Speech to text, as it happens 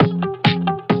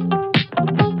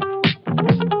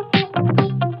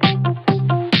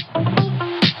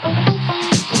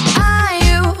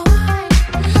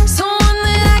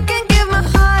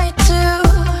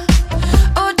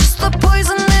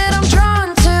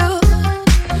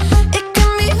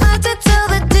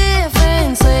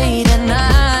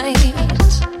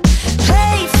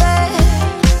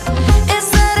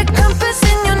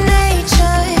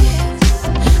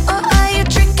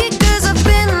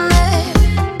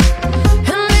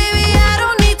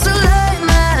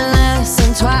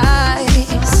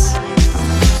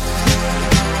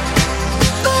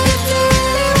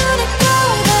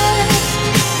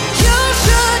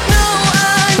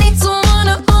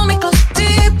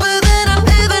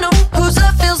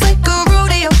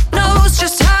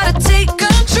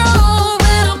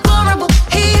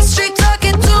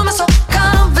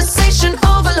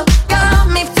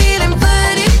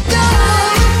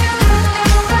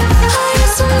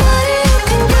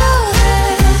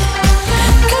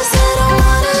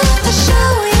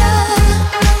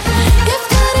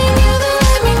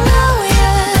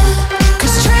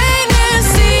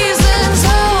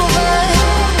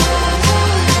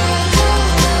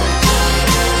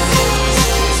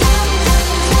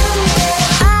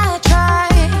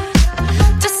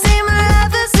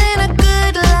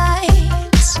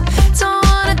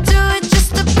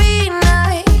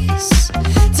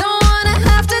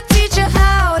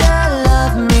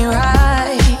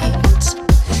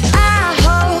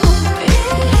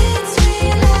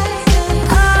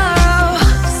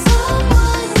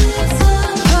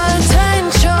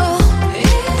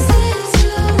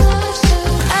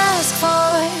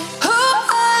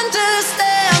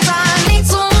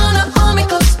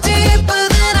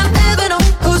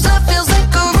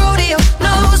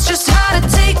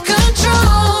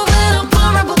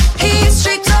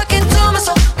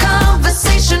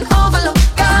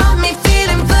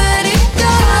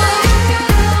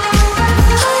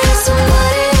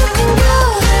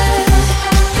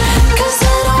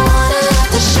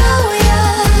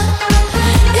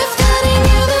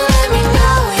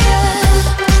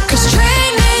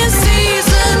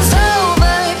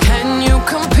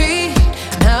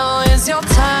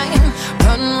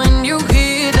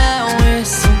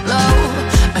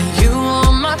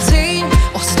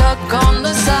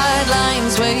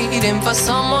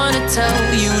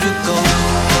tell you to go.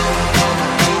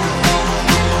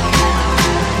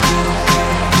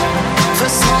 For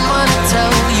someone to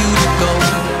tell you to go.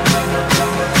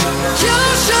 You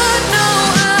should know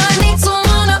I need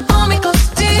someone to hold me close,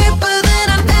 deeper than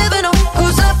I've ever known.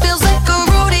 Whose love feels like a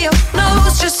rodeo,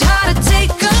 knows just how to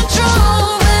take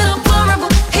control. When I'm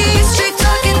vulnerable, he's straight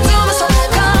talking to my soul.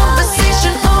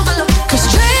 Conversation overload, 'cause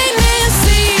training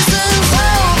season's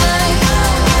over.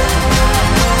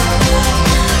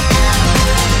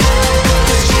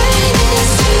 'Cause training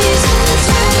season's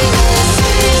over.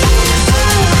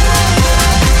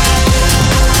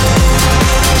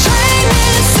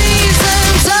 Training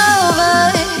season's over.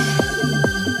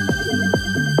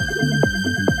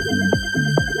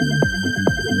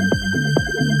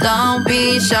 Don't be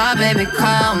shy, baby,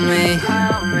 call me.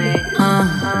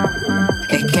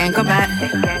 It can't go back.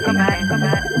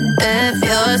 If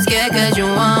you're scared 'cause you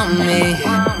want me,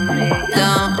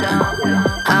 don't.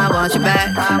 I want you back.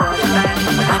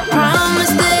 I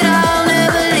promise that I'll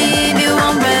never leave you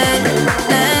on red.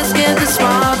 Let's get the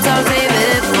small talk, save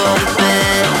it for the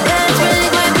bed. It's really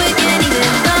quite quick and easy.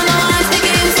 Don't know why it's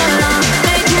taking you so long.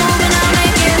 Make a move and I'll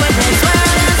make it worth it. Swear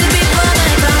I'll answer before the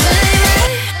don't believe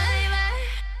it.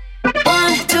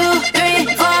 1, 2, 3,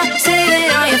 4, save it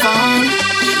on your phone.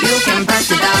 You can press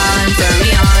the dial and turn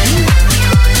me on.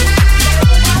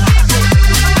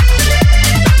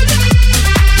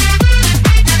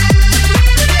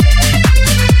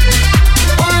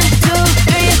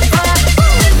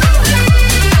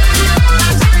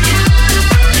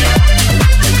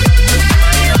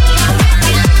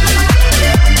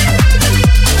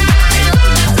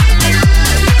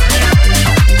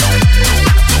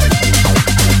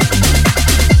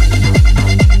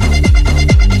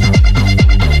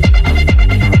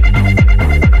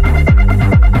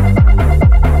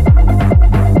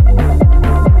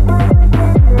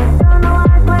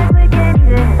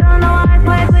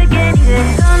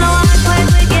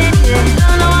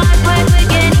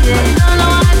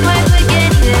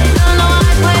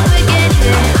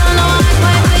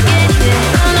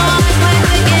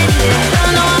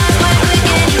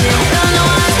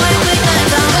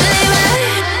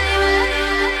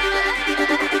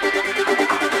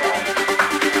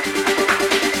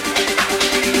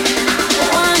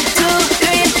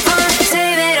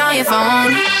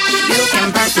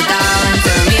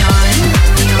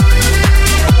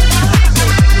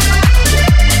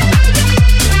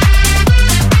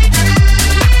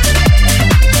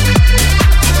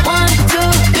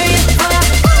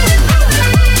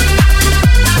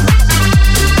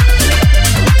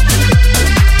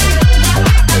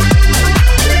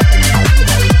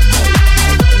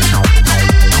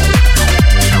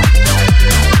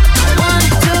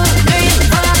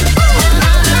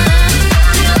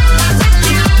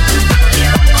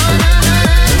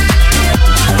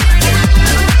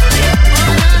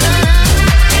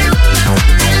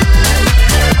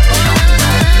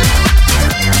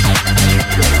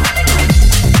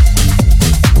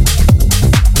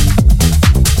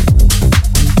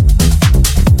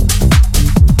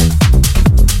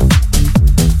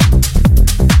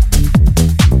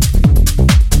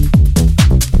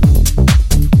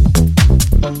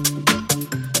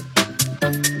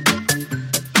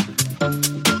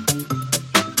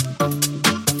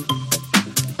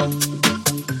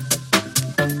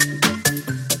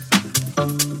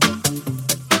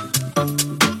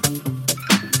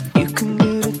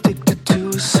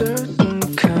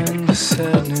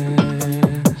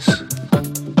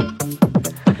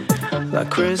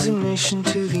 Like resignation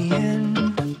to the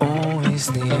end, always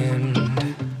the end.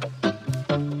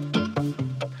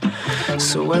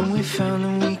 So when we found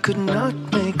that we could not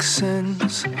make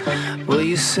sense, well,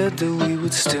 you said that we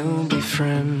would still be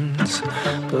friends.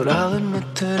 But I'll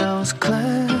admit that I was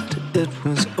glad it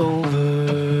was over.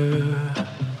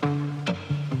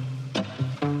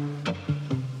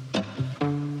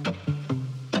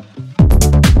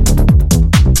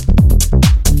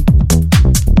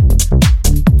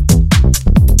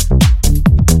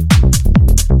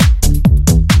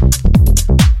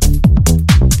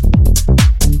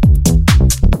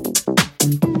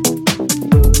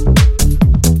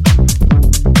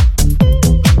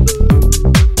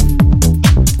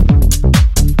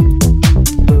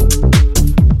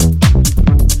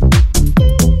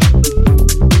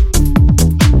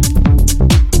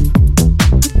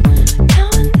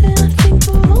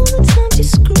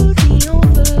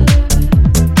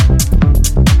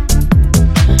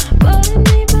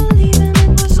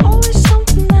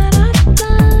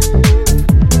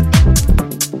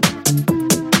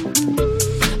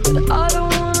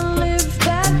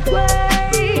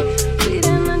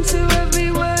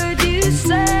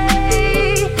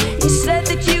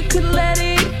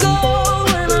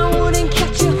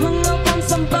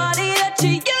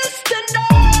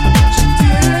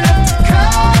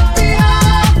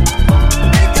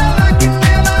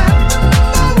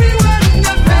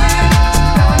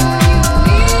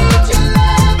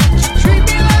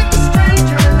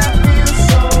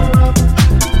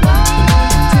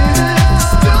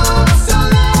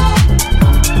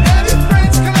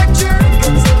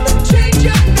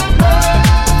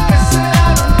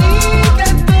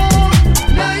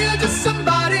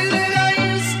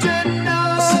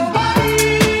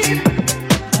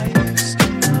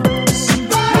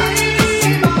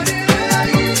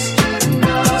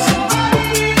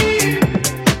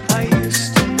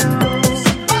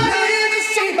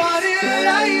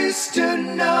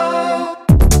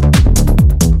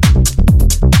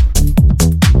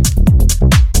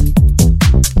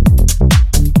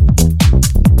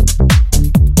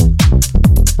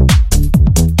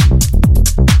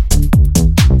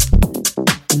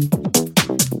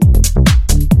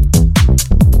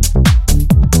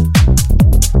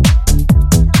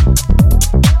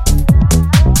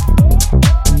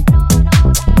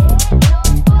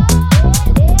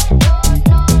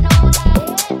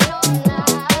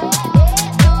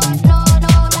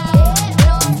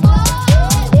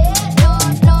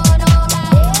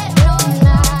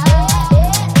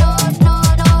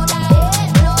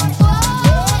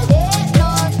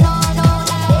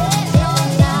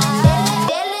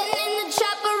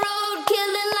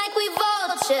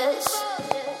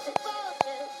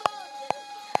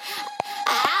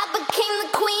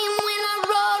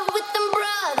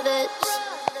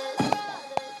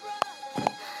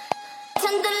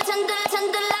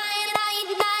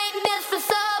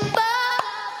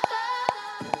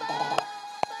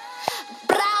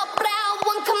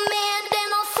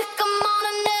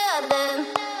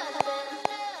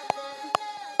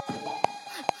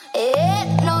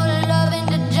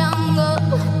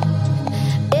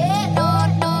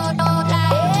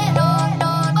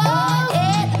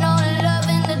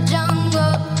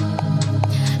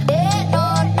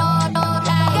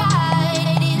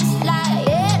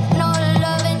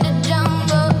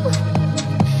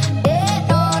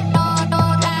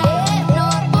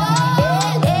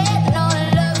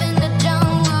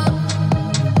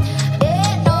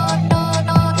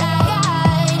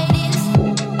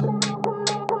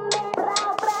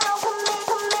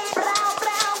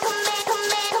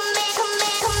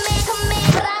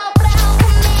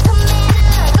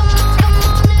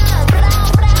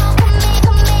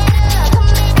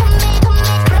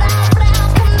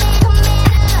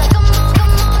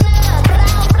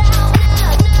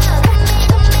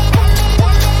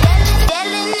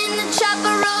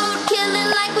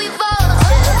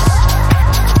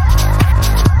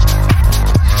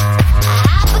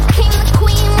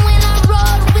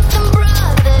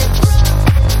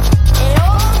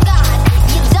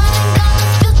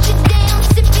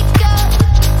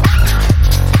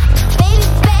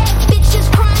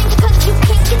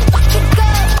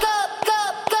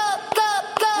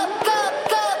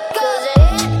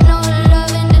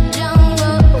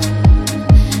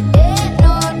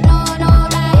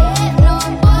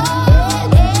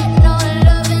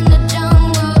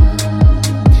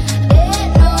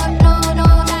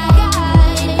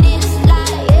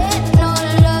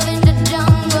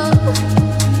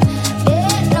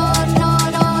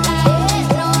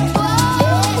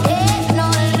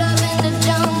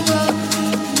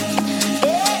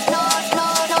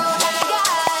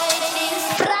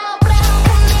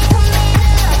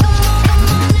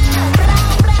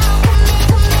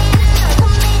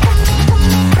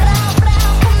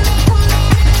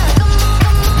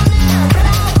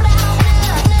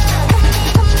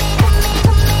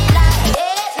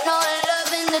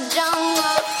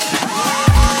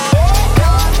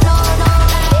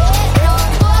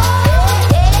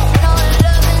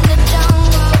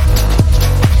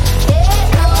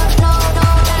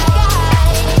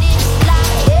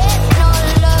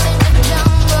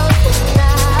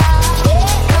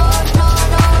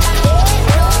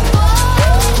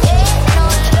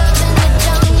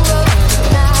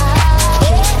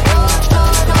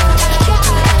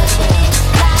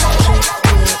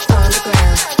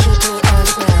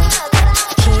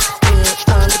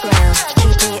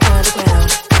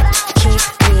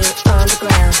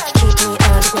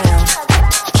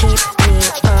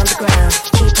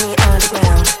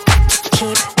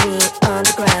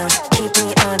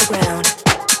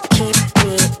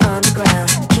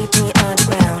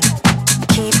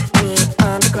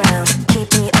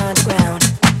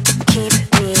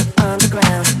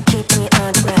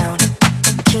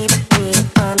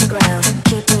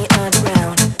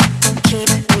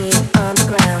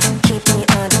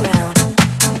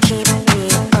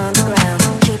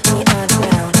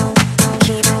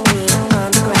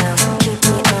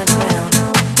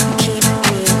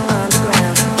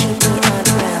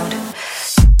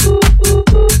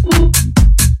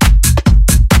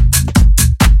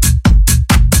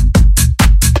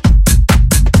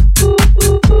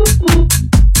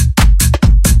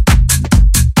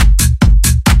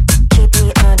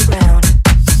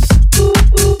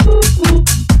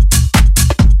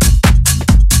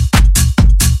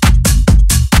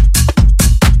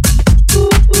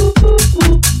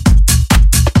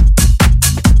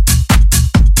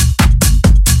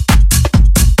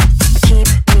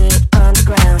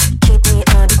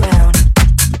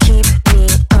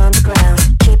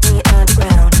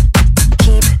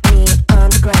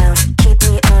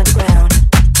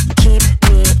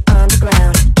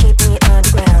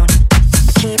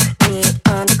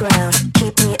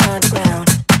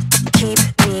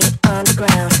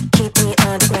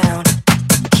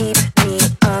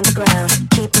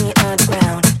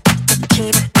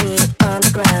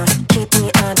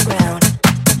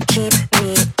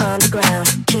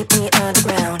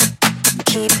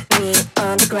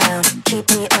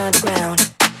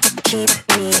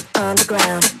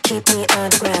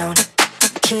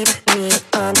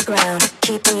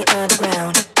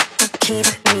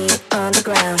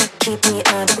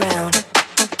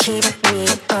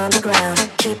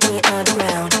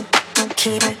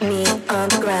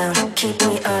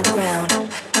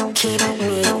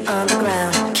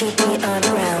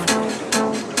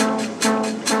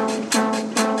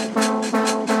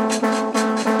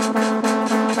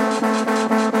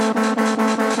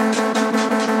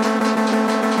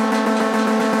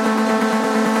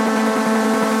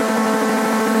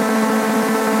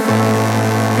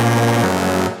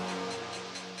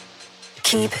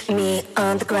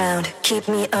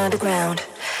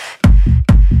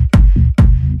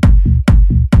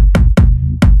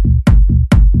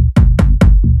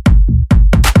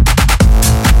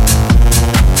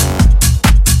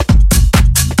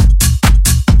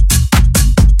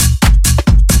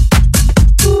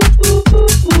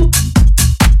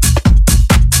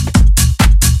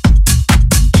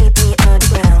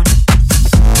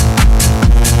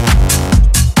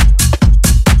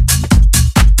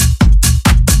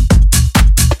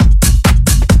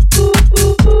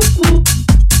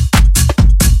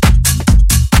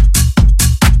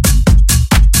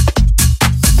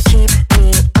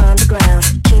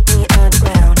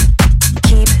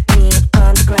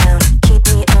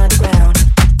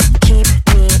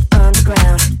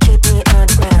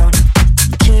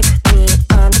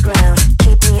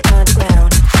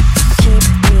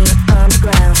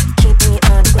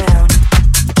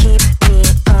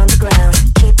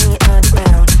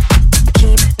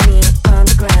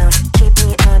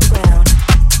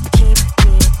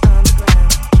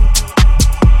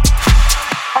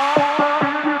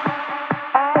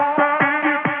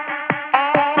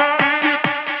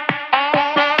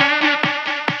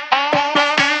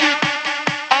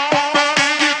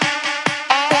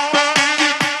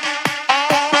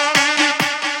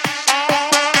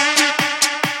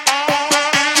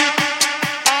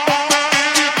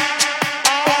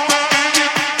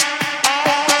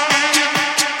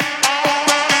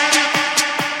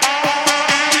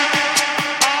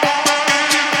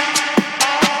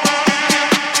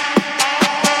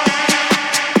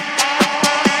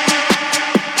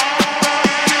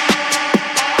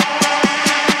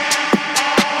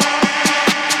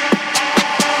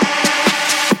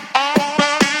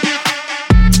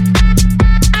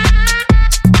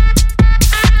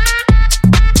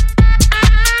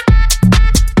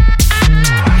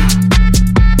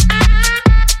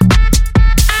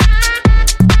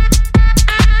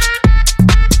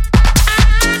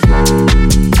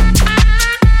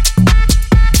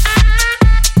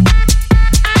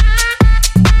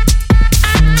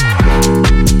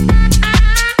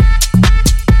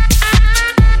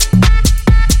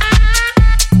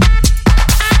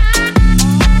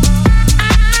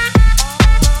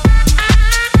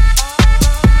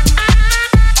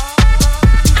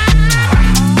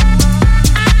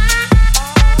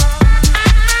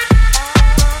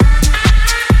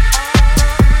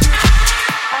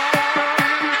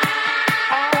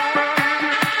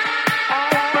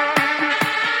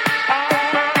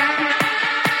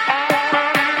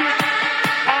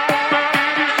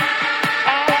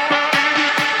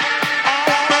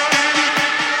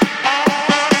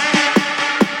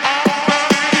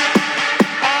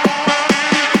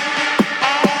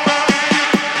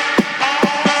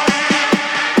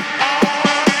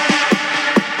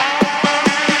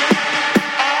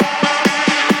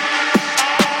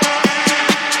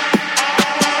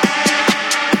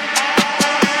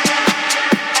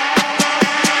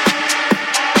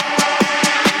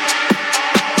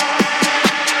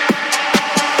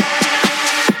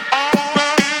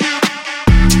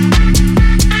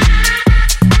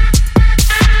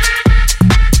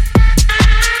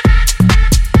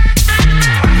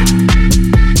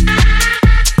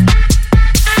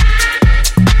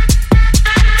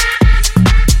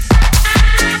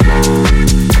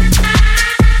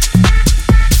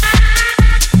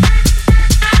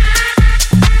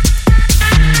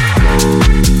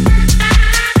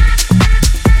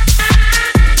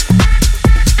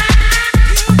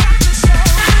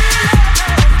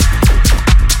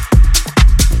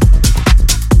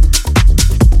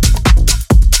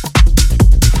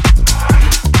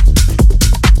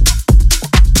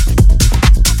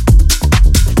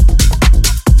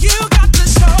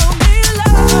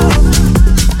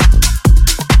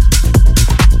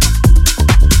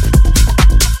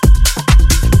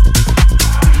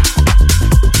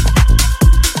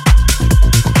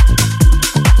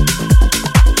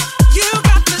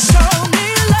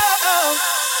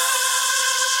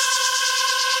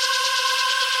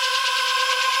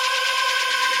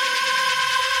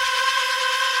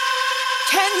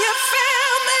 Can you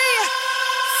feel me?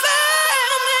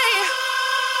 Feel me?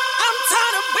 I'm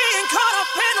tired of being caught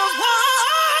up in those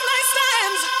one-night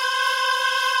stands.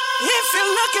 If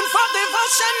you're looking for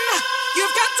devotion,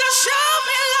 you've got to show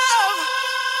me love.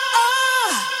 Oh,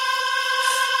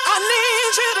 I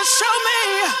need you to show me.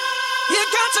 You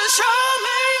got to show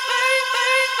me.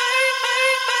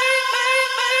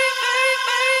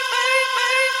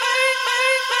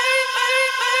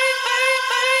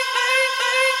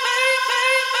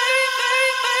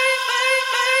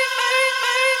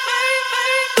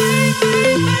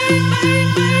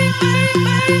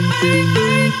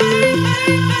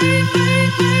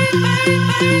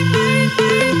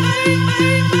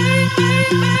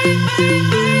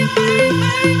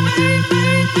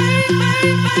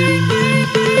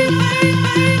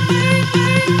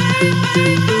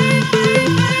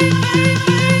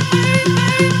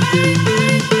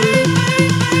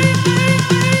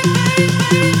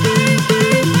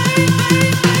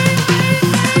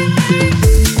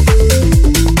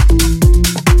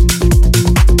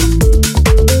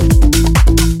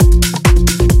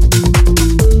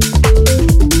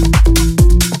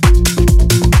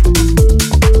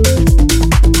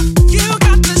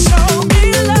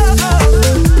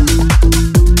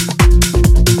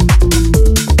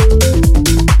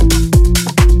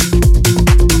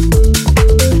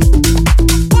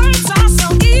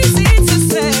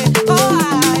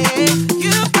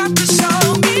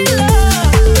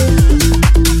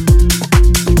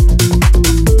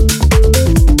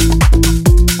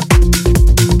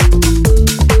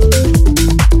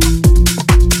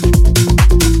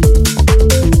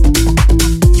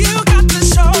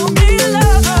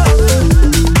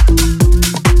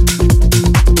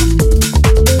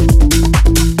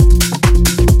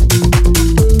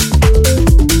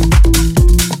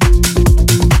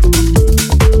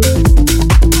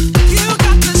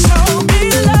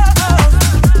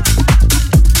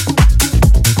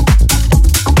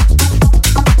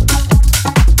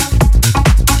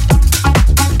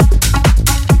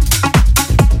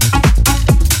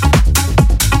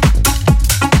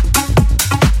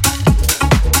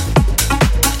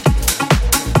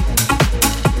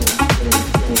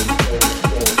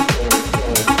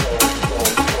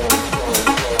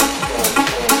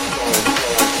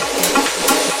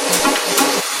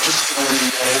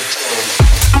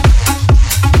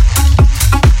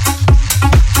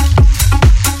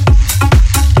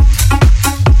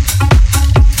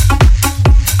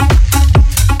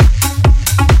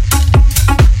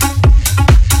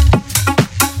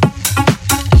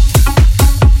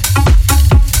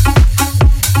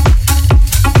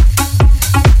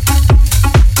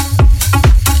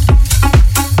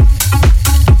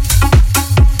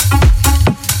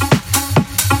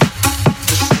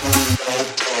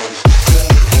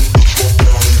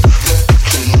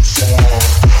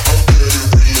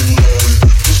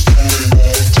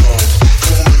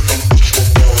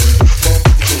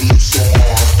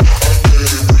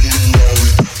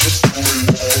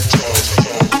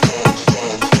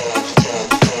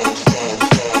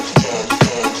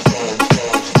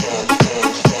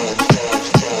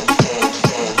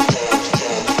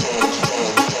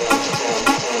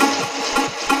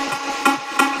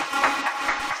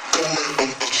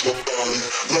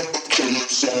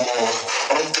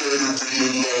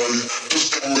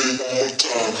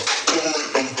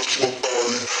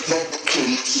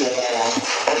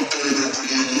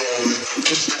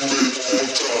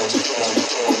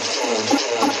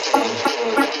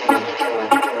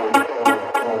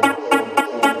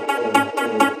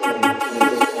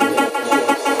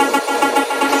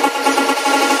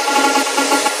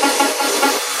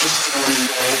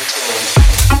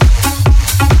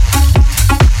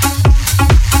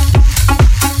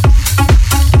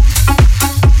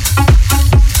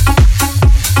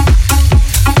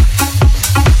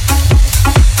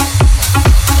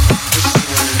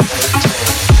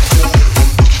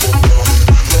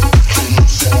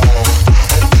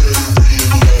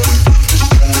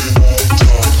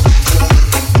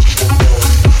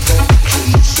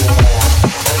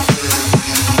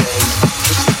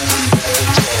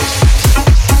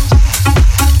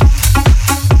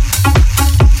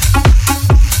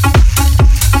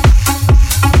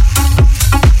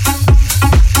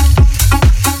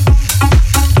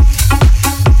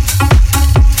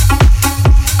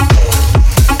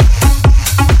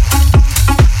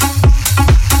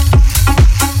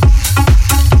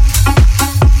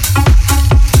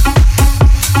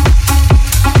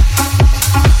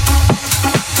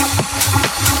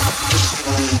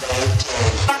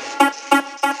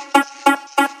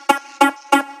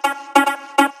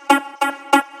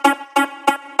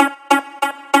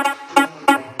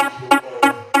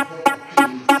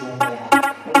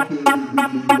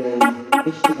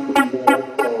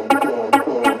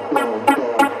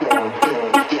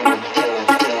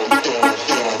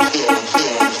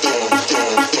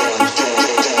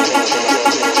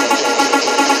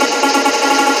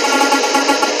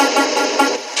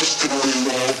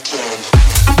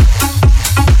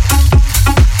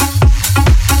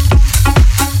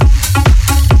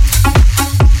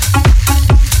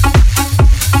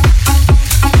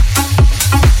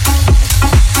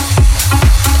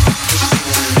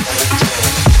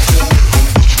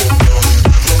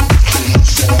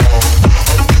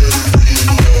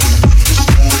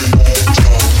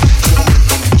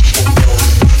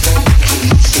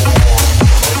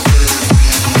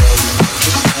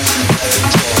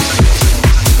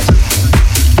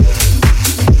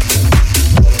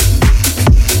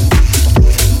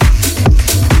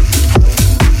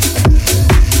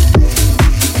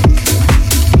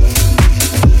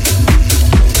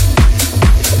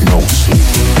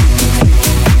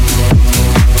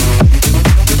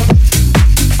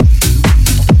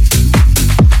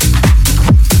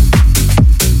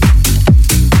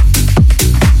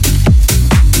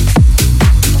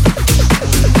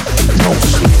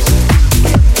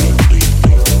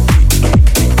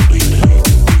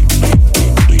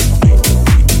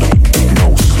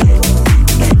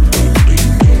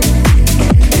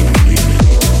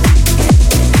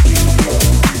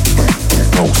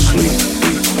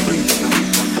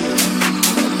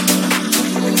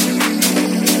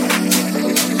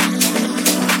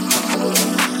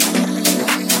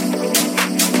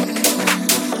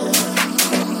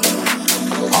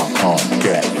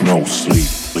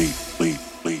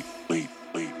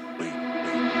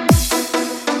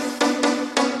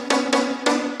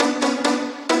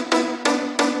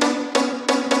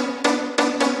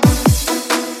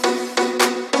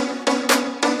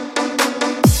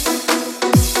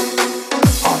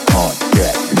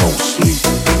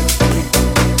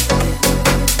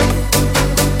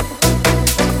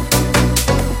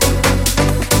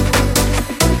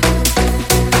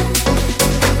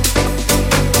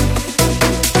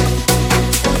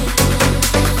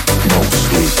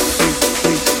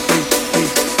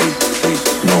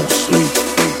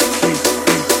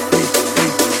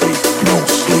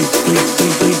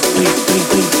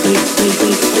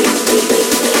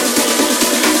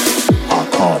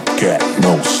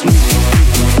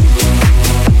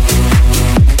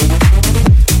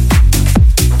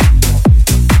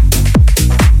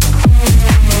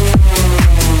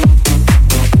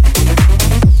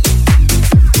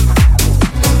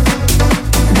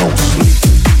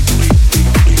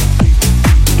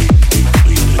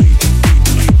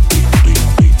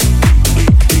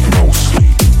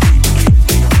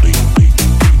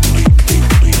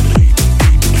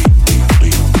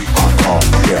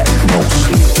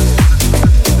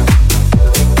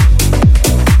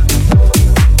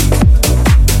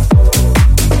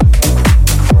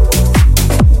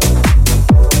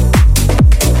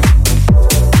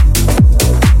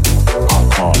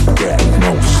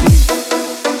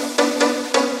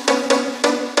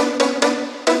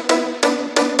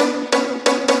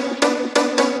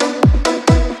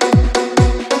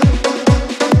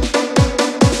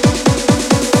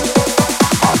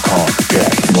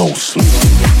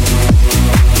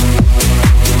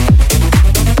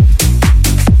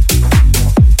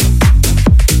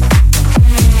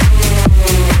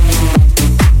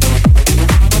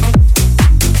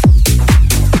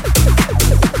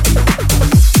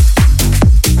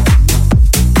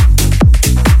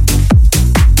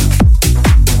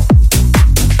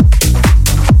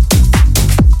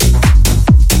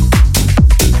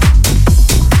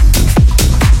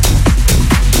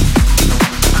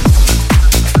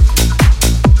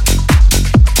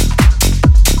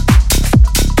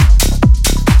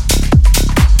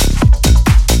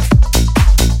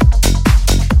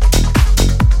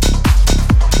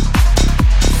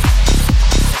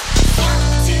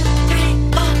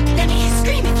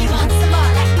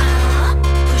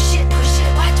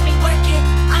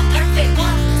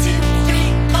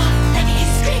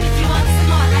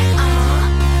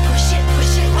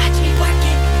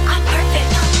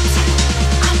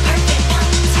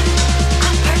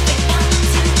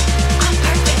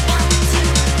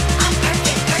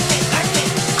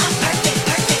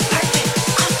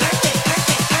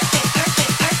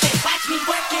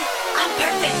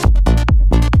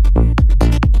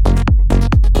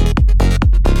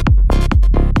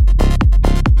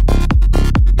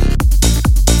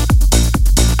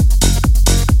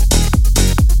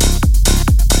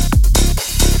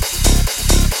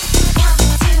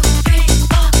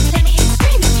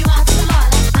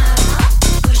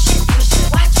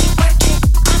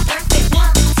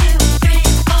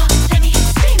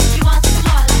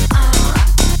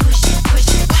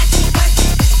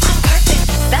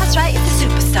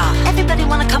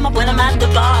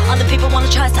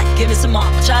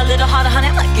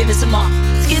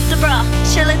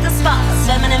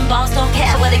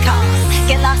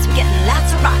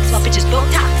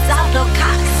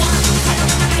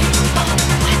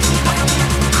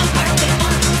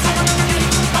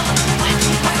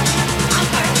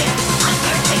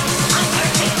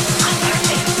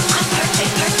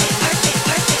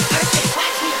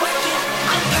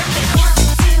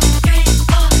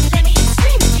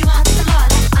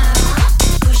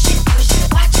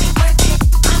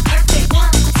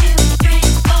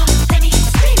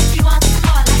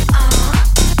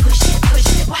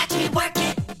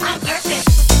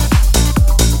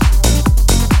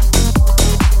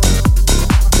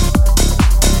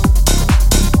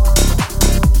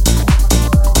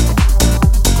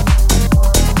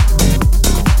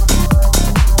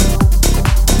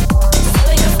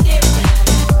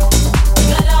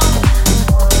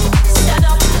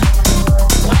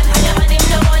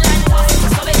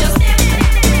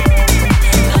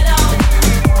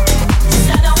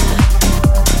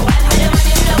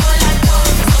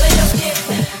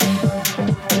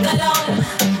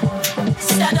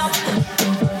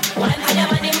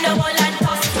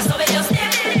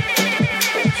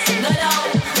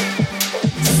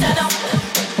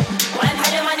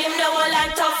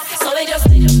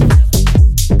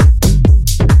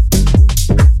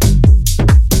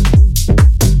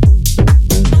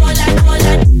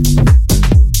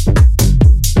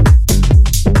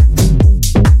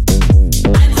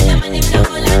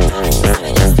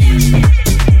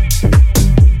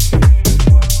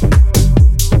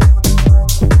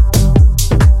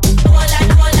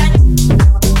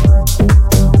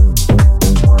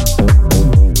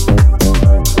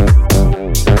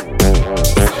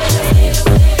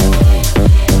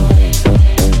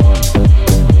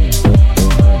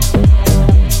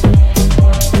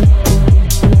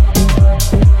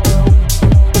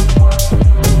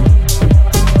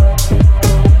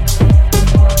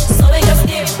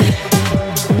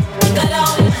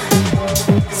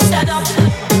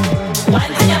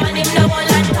 Wine for your man, him no one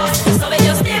like toss. So when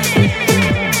you step,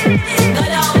 go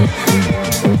down,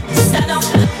 stand up.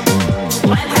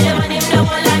 Wine for your man, him no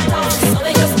one like toss. So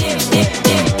when you step, dip,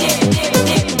 dip, dip, dip,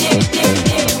 dip, dip, dip,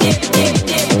 dip, dip, dip,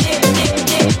 dip, dip,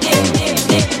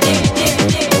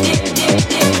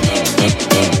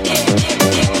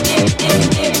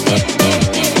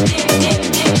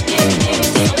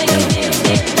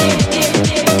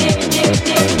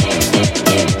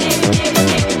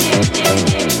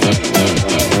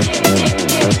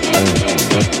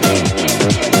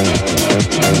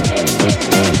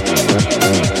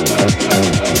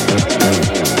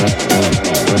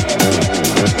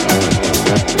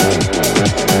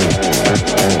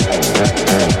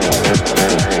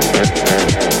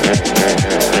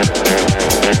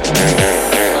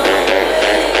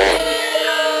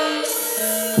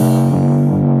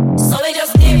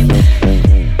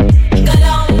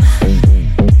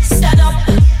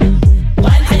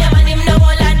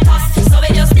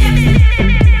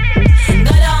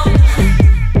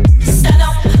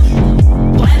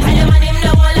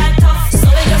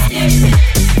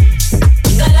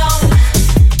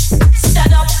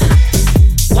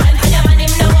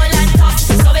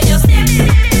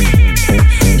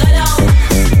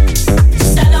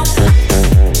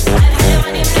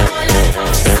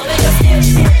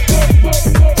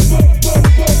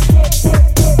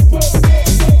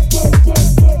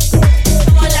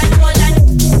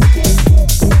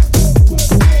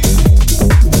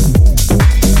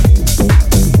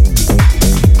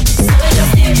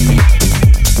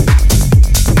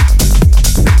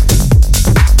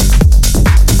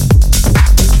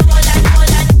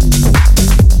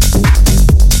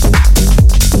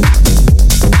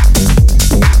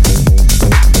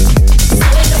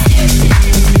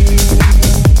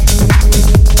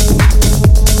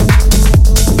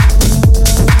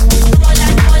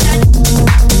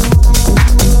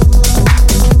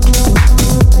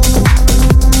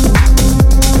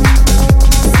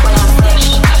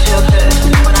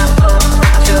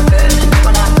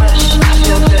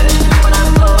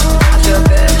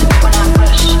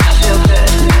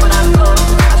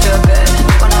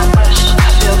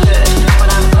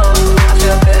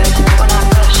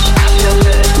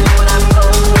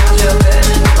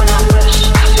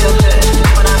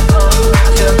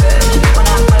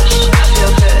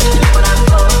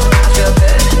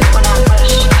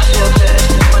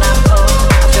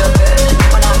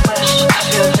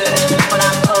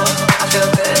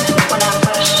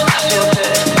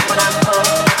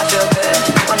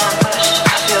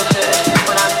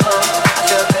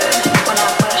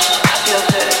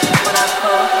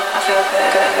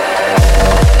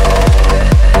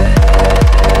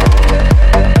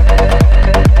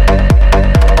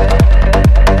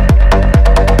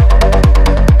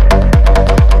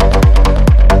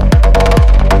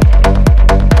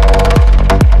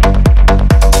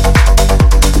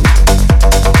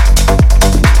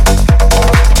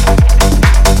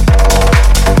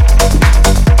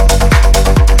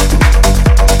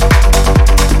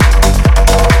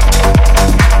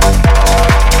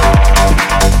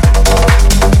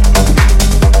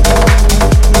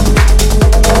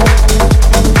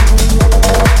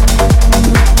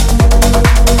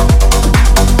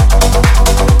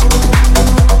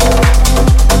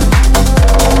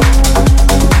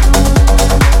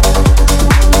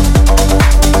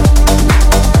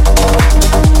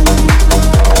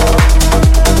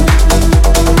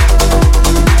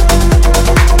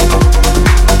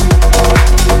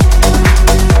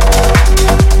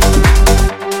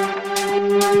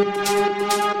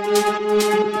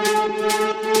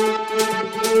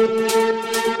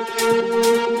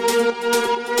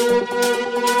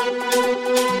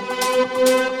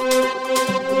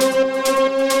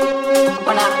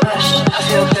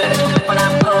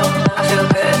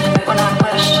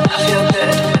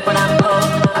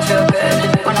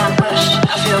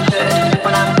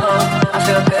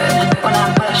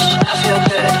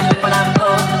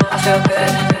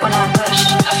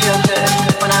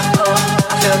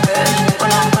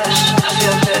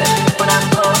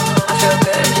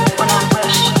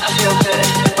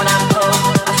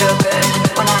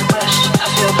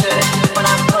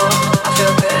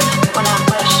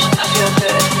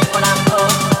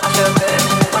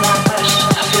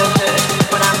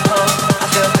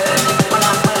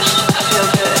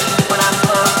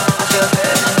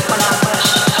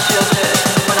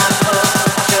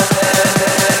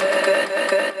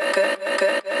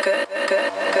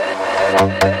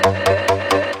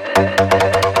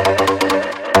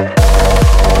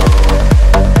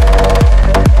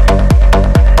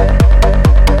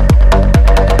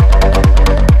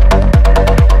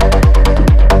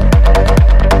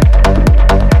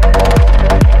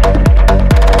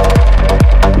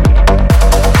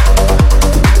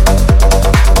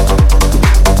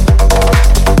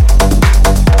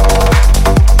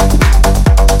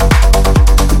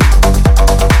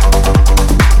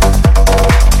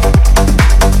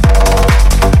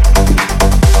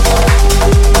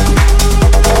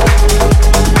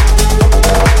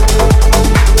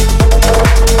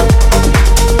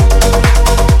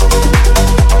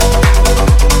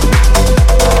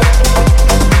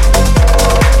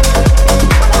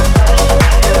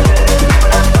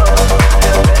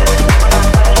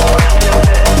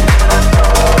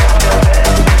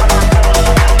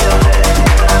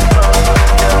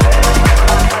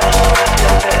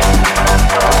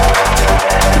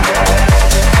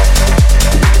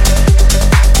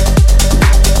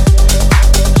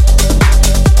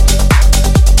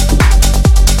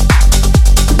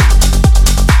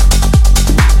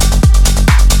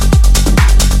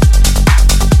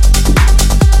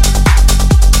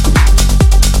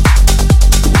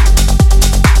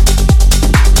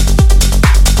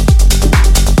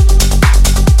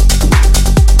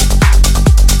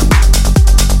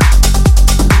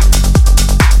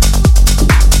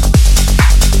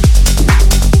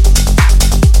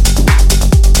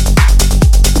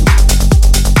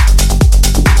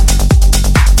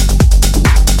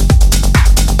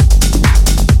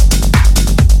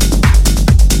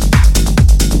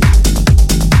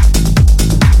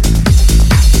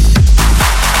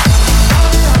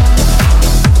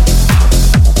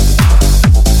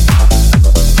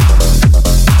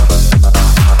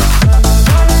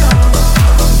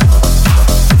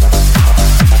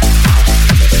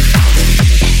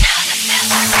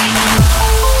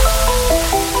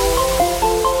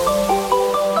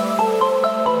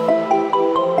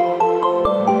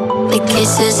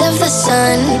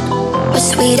 sun was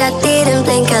sweet, I didn't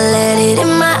blink, I let it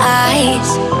in my eyes.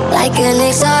 Like an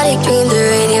exotic dream, the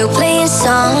radio playing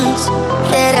songs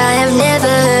that I have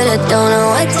never heard, I don't know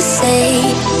what to say.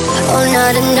 Oh,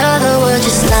 not another word,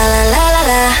 just la la la la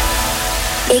la.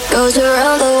 It goes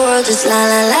around the world, just la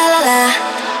la la la la.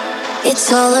 It's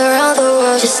all around the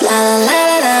world, just la la la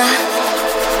la la.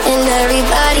 And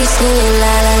everybody's singing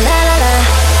la la la la la.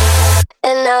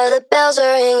 And now the bells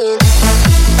are ringing.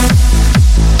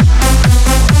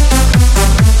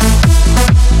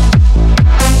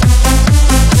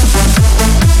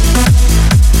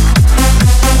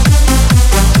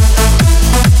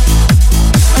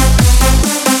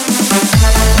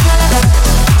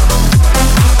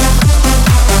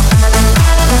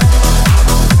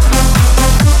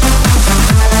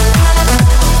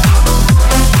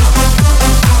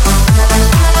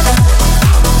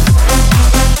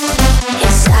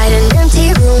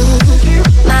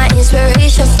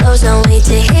 Flows, no wait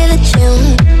to hear the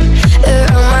tune.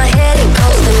 Around my head it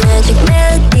goes the magic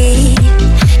melody.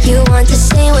 You want to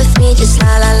sing with me, just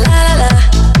la la la la la.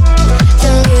 The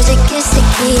music is the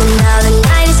key and now the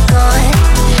night is gone.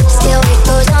 Still it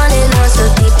goes on and on so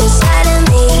deep inside of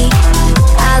me.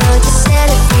 I long to set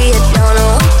it free, I don't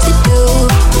know what to do.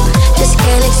 Just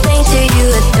can't explain to you,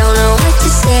 I don't know what to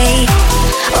say.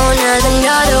 Oh,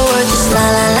 another word, just la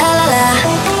la la la la.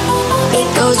 It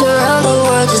goes around the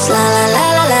world, just la la la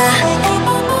la la.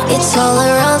 It's all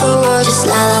around the world, just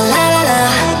la la la la la.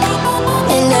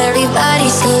 And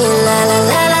everybody's singing la la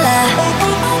la la la.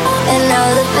 And now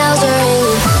the bells are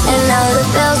ringing, and now the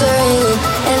bells are ringing,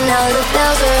 and now the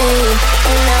bells are ringing,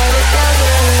 and now the bells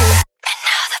are ringing, and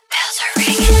now the bells are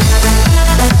ringing.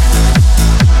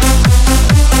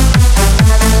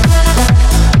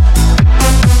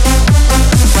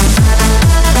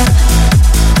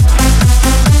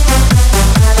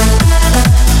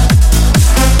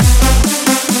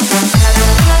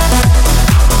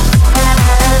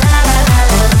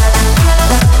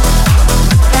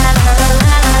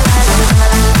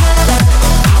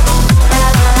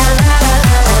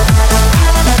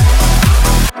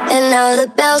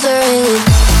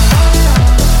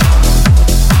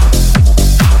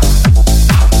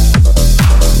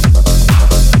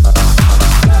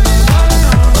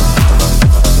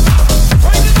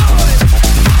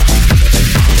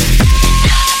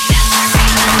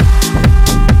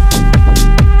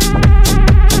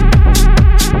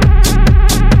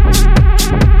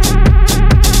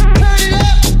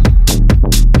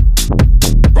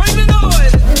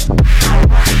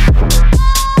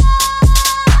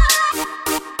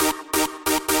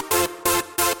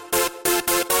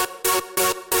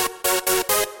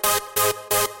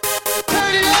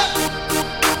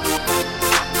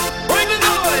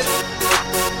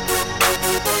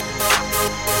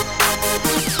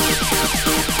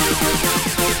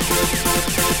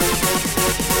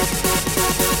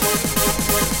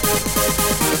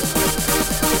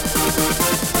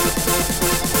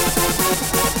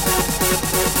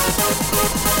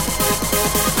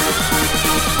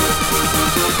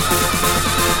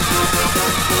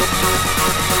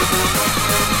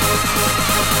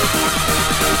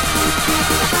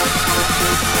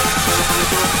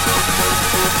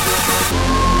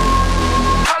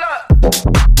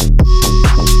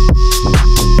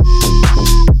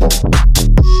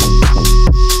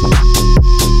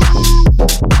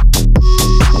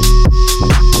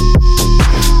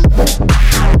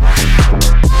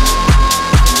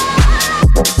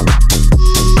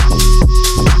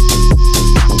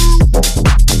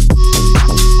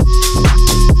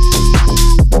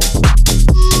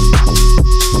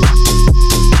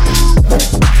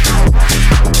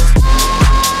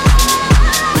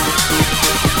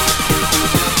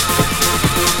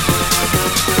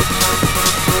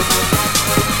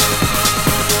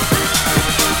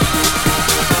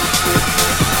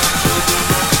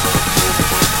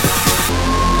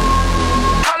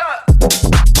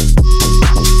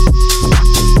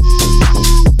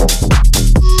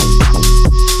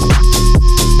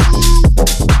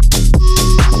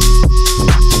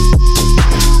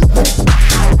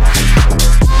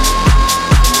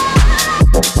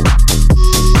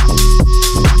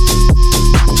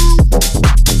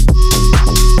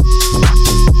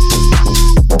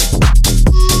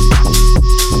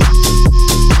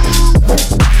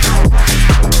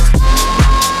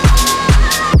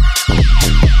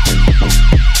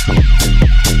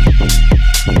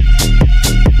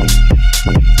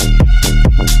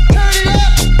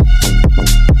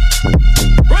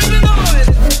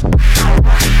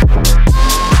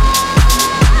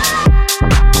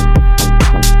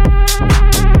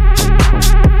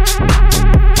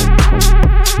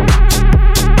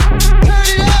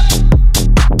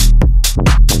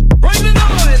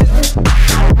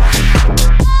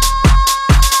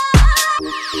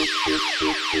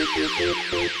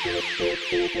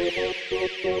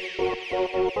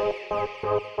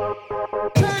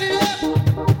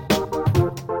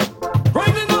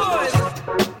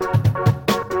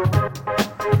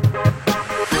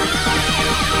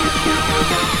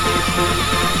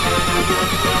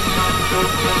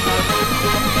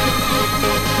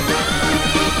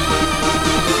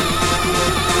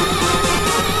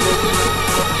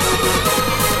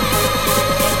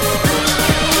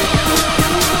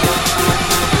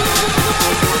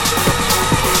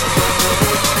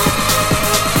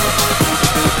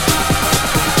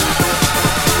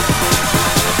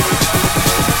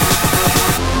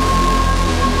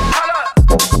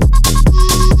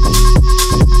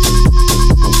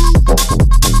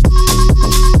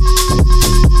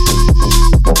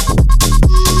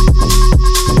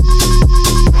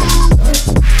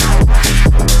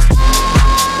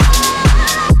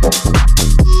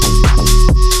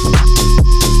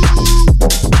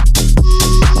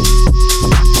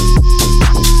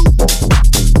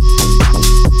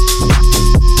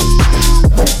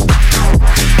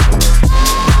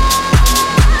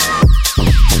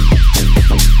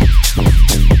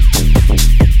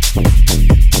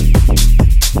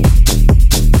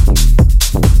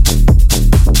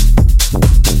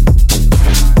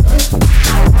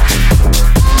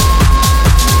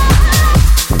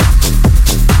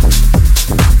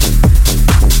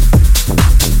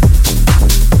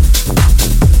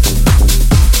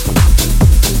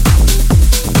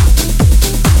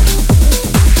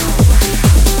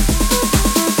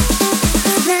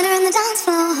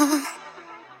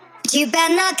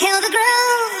 better not kill the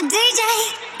groove, DJ.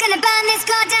 Gonna burn this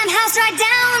goddamn house right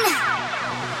down.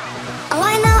 Oh,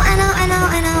 I know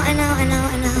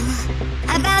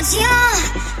about your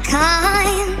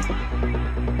kind.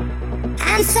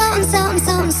 And so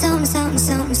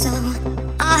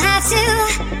I'll have to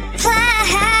play.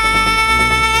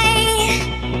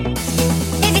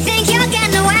 If you think you're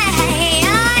getting away,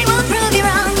 I will prove you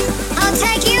wrong. I'll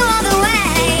take you all the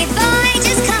way, boy,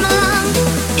 just come along.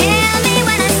 Hear me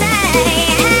when I say,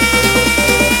 hey.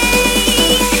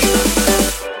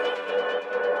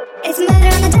 It's murder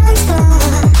on the dance floor,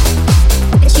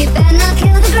 but you better not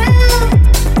kill the groove.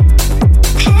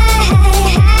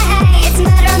 Hey, it's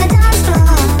murder on the dance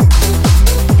floor,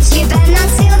 but you better not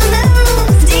steal the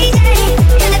moves, DJ.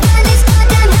 Gonna burn this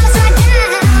goddamn house right down.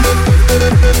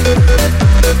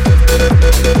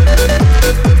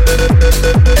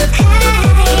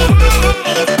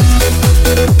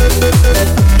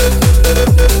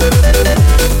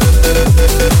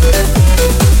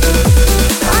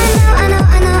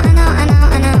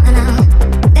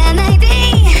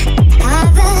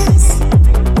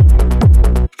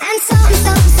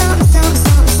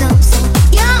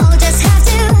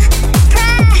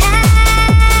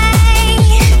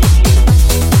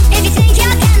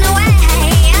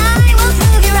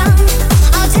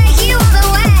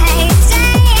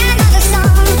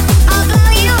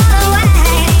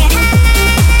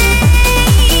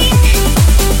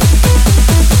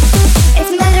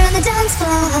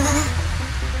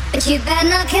 You better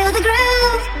not kill the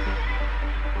groove.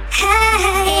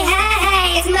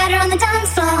 Hey, it's murder on the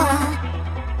dance floor,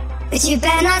 but you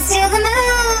better not steal the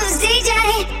moves, DJ.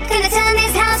 Gonna turn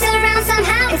this house around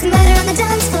somehow. It's murder on the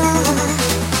dance floor,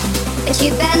 but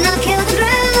you better not kill the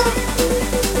groove.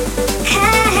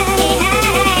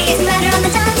 Hey, it's murder on the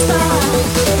dance floor,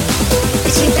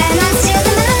 but you better not steal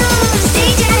the moves,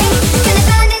 DJ. Gonna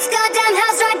burn this goddamn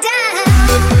house right down. It's murder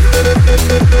on the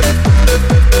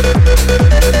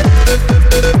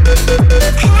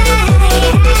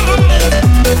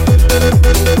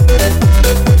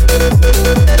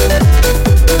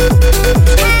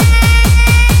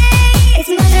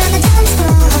dance floor,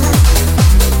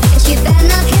 but you better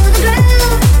not kill the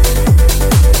groove.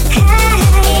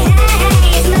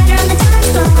 It's murder on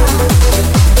the dance floor,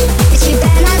 but you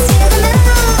better not steal the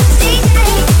moves,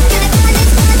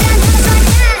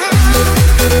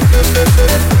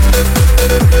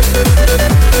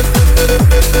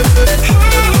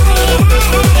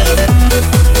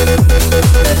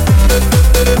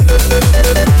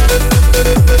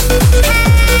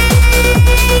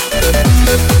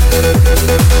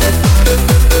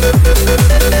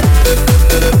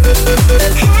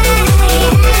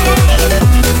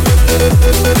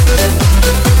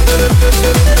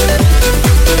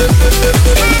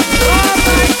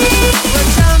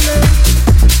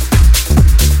 burn this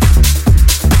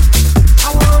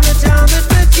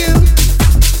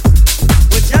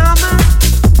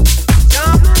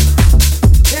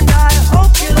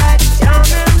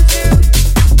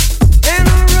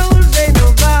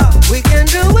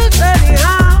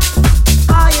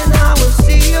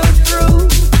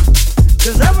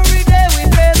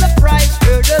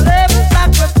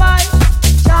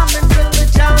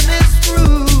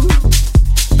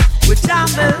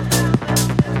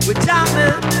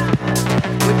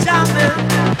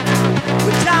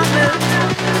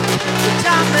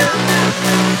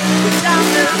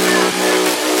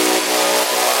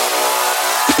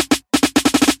house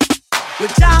right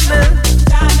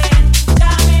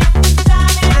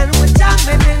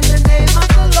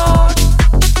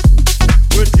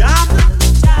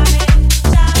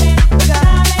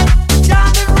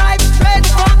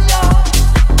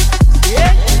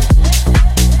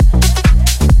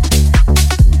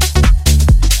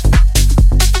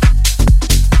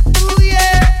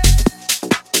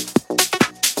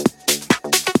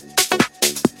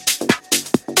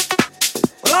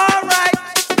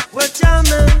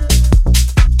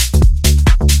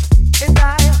And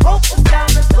I hope the jam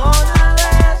is gonna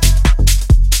last.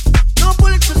 No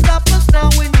bullets will stop us now,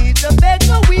 we need the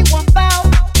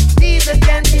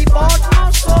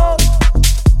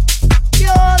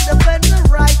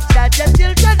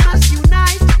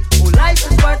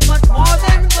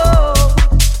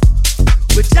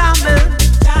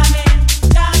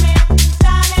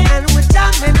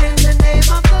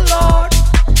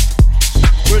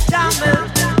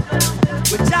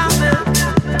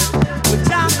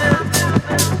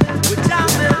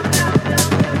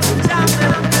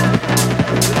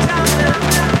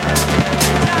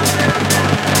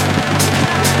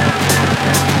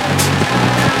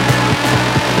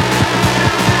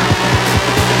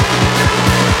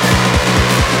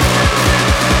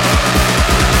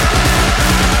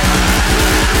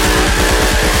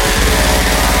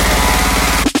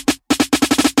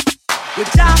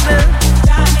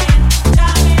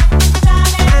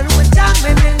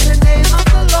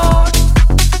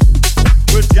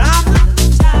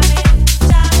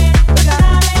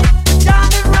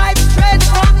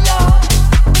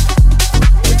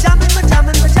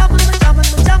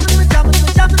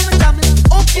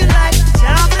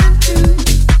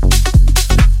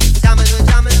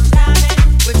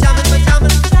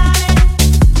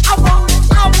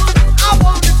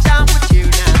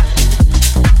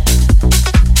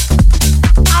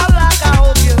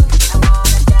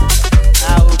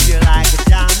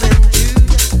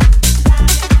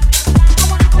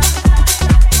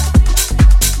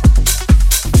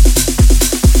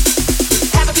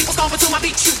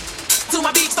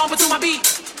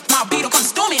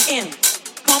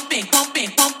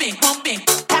pumping, pumping.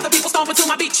 Have the people stomping to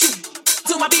my beat, shoot.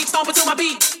 To my beat, stomping to my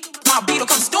beat. My beat'll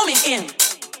come storming in.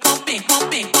 Pumping,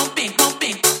 pumping, pumping,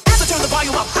 pumping. As I turn the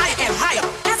volume up higher and higher.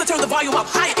 As I turn the volume up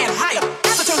higher and higher.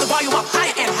 As I turn the volume up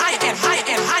higher and higher and higher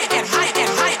and higher and higher and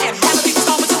higher and have the people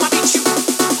stomping to my beat, shoot.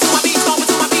 To my beat, stomping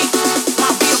to my beat.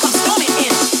 My beat'll come storming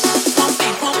in.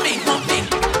 Pumping, pumping, pumping.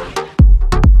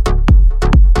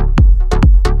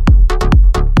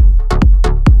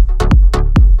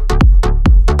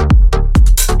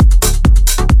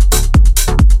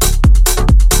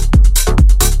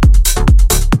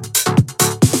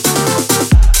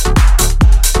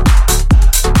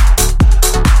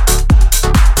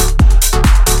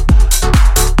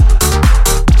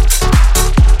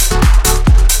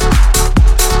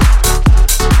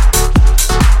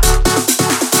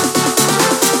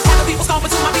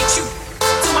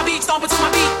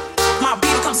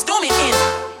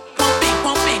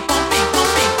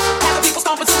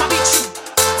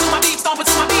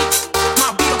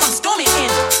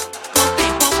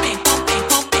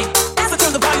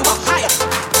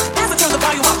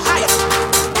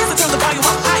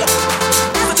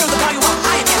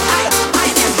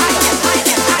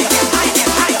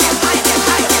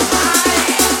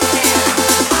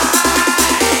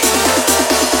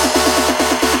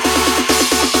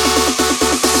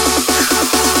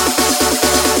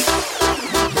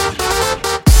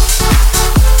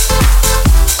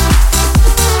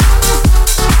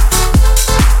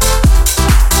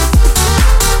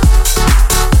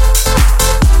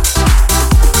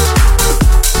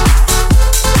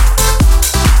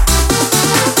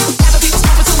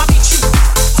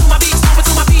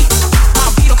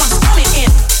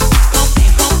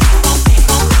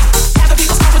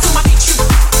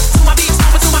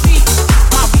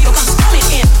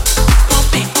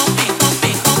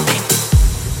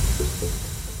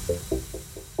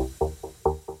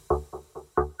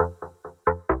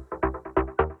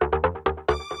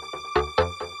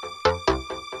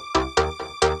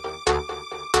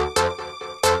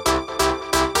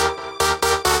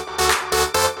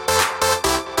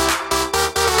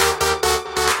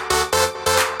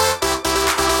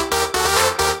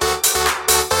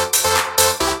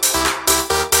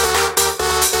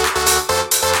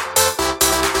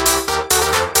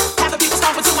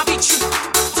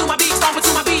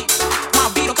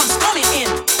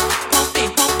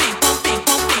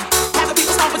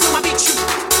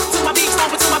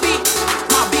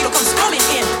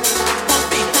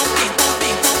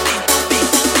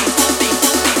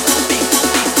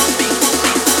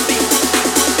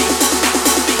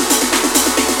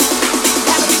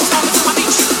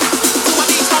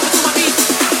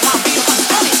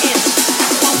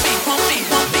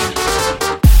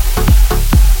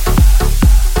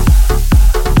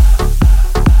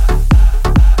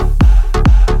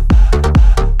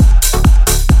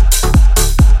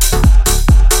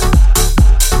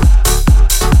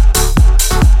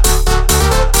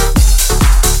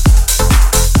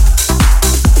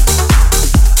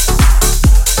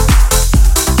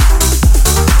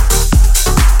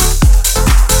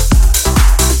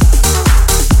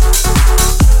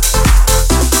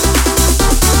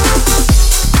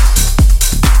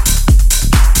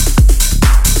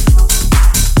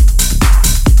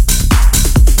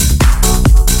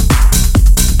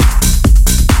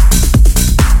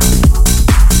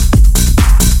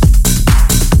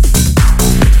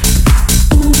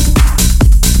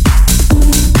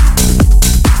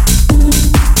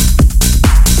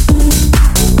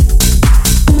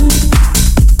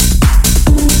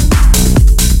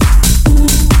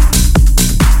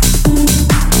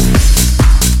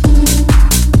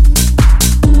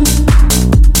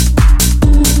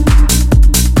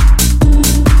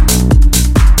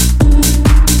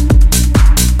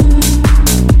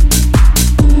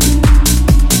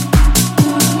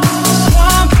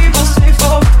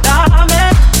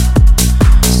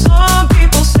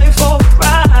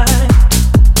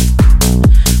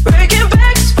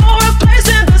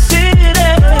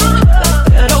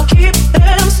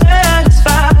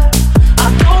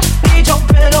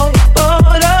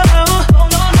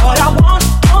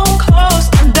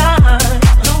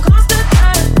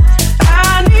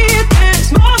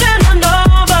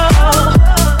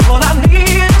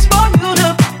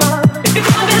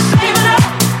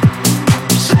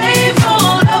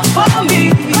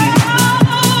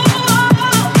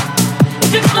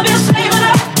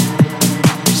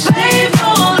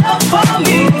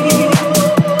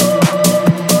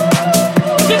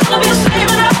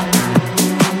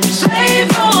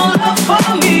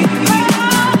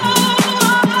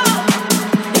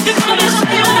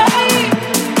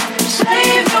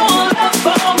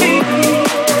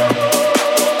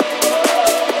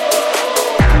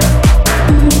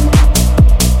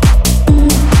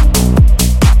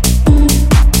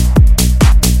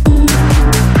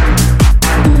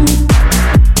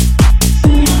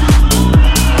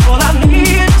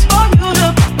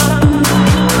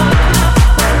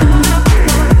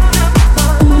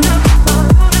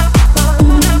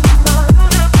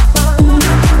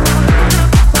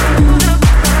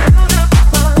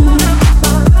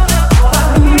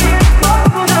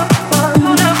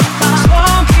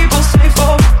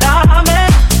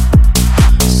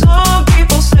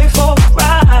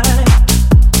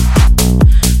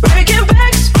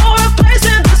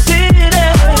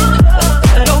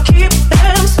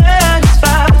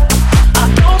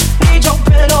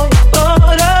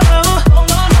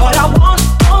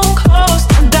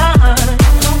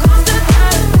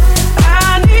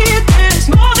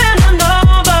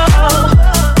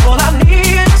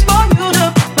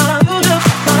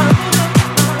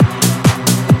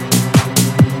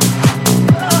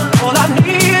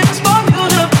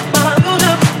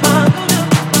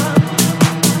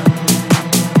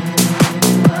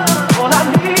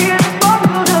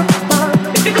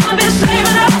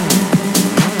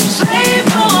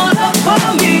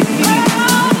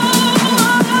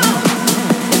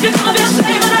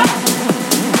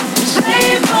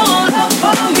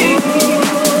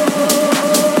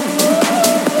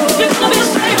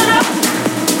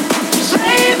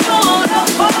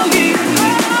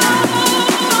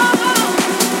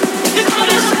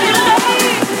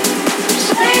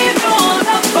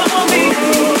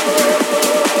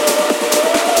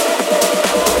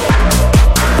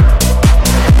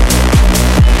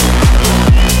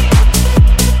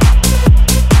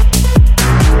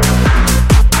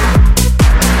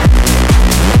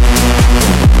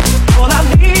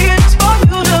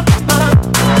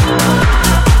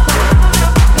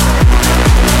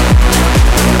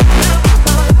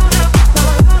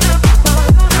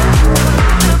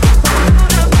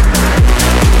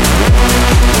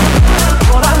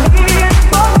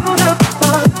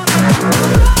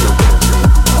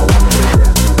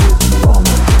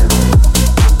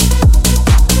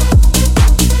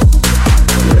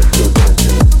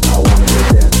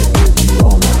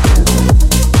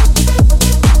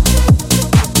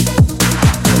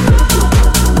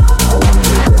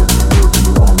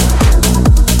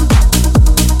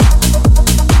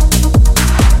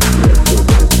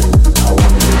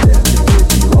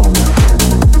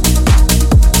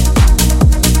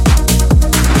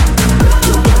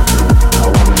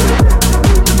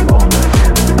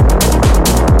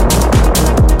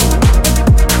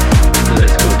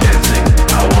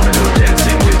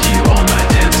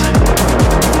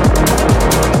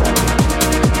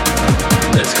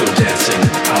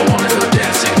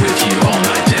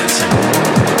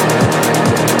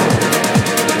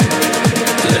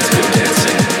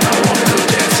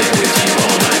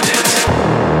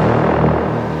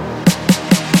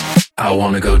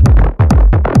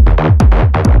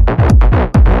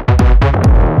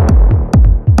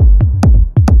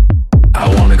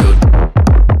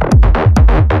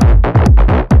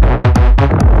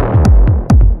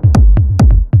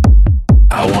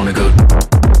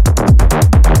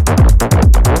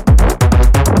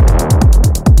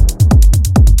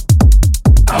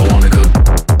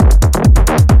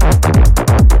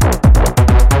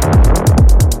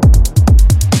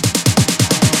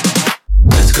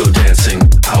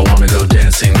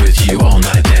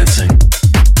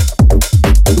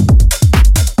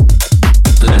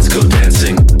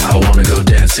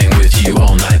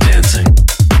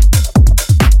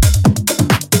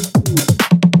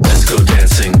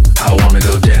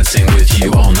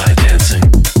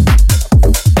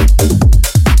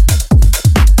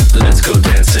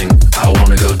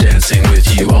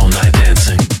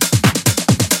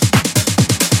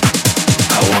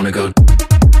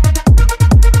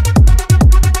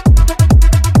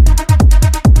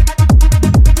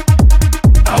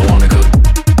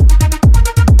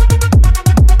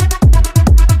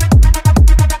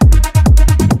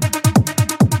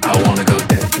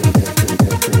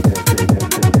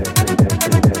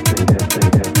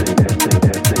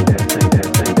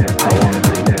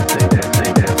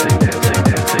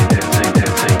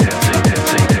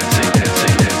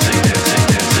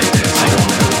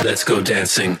 Let's go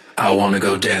dancing. I wanna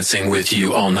go dancing with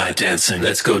you all night dancing.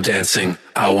 Let's go dancing.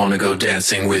 I wanna go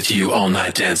dancing with you all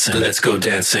night dancing. Let's go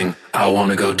dancing. I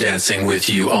wanna go dancing with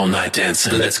you all night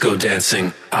dancing. Let's go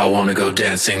dancing. I wanna go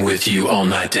dancing with you all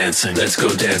night dancing. Let's go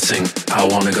dancing. I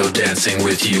wanna go dancing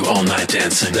with you all night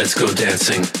dancing. Let's go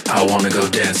dancing. I wanna go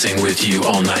dancing with you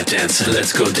all night dancing.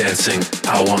 Let's go dancing.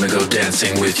 I wanna go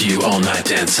dancing with you all night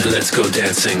dancing. Let's go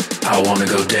dancing. I wanna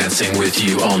go dancing with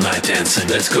you all night dancing.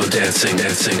 Let's go dancing,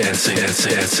 dancing, dancing,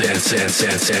 dancing, dancing, dancing,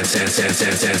 dancing,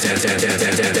 dancing,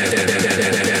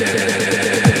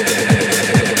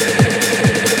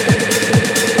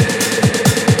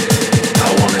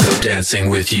 dancing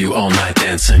with you all night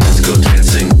dancing. Let's go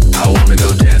dancing. I wanna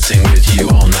go dancing with you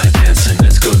all night dancing.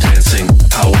 Let's go dancing.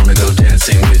 I wanna go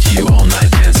dancing with you all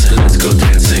night dancing. Let's go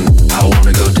dancing. I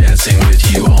wanna go dancing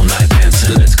with you all night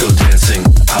dancing. Let's go dancing.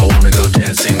 I wanna go dancing.